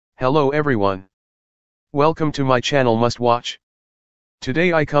Hello everyone. Welcome to my channel Must Watch.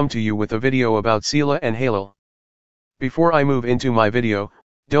 Today I come to you with a video about Sila and Halil. Before I move into my video,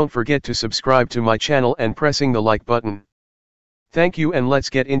 don't forget to subscribe to my channel and pressing the like button. Thank you, and let's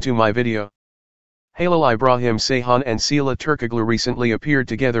get into my video. Halil, Ibrahim, Ceyhan and Sila Turkoglu recently appeared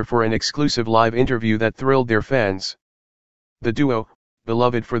together for an exclusive live interview that thrilled their fans. The duo,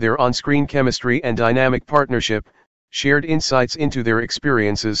 beloved for their on-screen chemistry and dynamic partnership, shared insights into their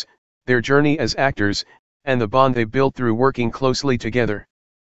experiences, their journey as actors, and the bond they built through working closely together.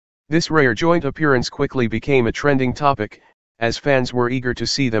 This rare joint appearance quickly became a trending topic, as fans were eager to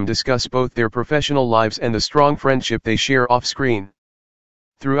see them discuss both their professional lives and the strong friendship they share off-screen.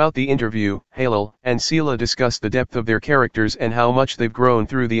 Throughout the interview, Halil and Sila discussed the depth of their characters and how much they've grown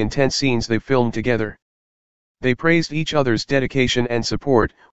through the intense scenes they've filmed together. They praised each other's dedication and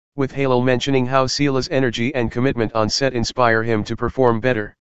support, with Halil mentioning how Sila's energy and commitment on set inspire him to perform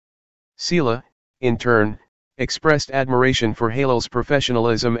better. Sila, in turn, expressed admiration for Halil's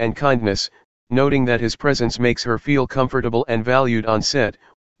professionalism and kindness, noting that his presence makes her feel comfortable and valued on set,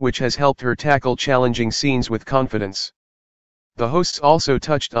 which has helped her tackle challenging scenes with confidence. The hosts also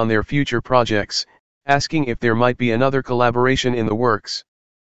touched on their future projects, asking if there might be another collaboration in the works.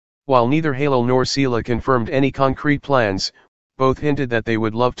 While neither Halil nor Sila confirmed any concrete plans, both hinted that they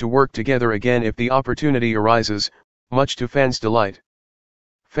would love to work together again if the opportunity arises, much to fans' delight.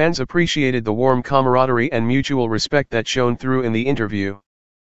 Fans appreciated the warm camaraderie and mutual respect that shone through in the interview.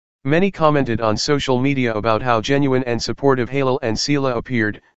 Many commented on social media about how genuine and supportive Halil and Sila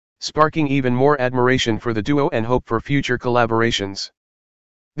appeared, sparking even more admiration for the duo and hope for future collaborations.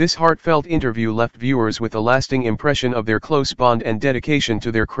 This heartfelt interview left viewers with a lasting impression of their close bond and dedication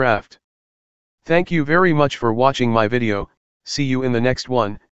to their craft. Thank you very much for watching my video. See you in the next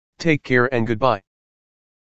one. Take care and goodbye.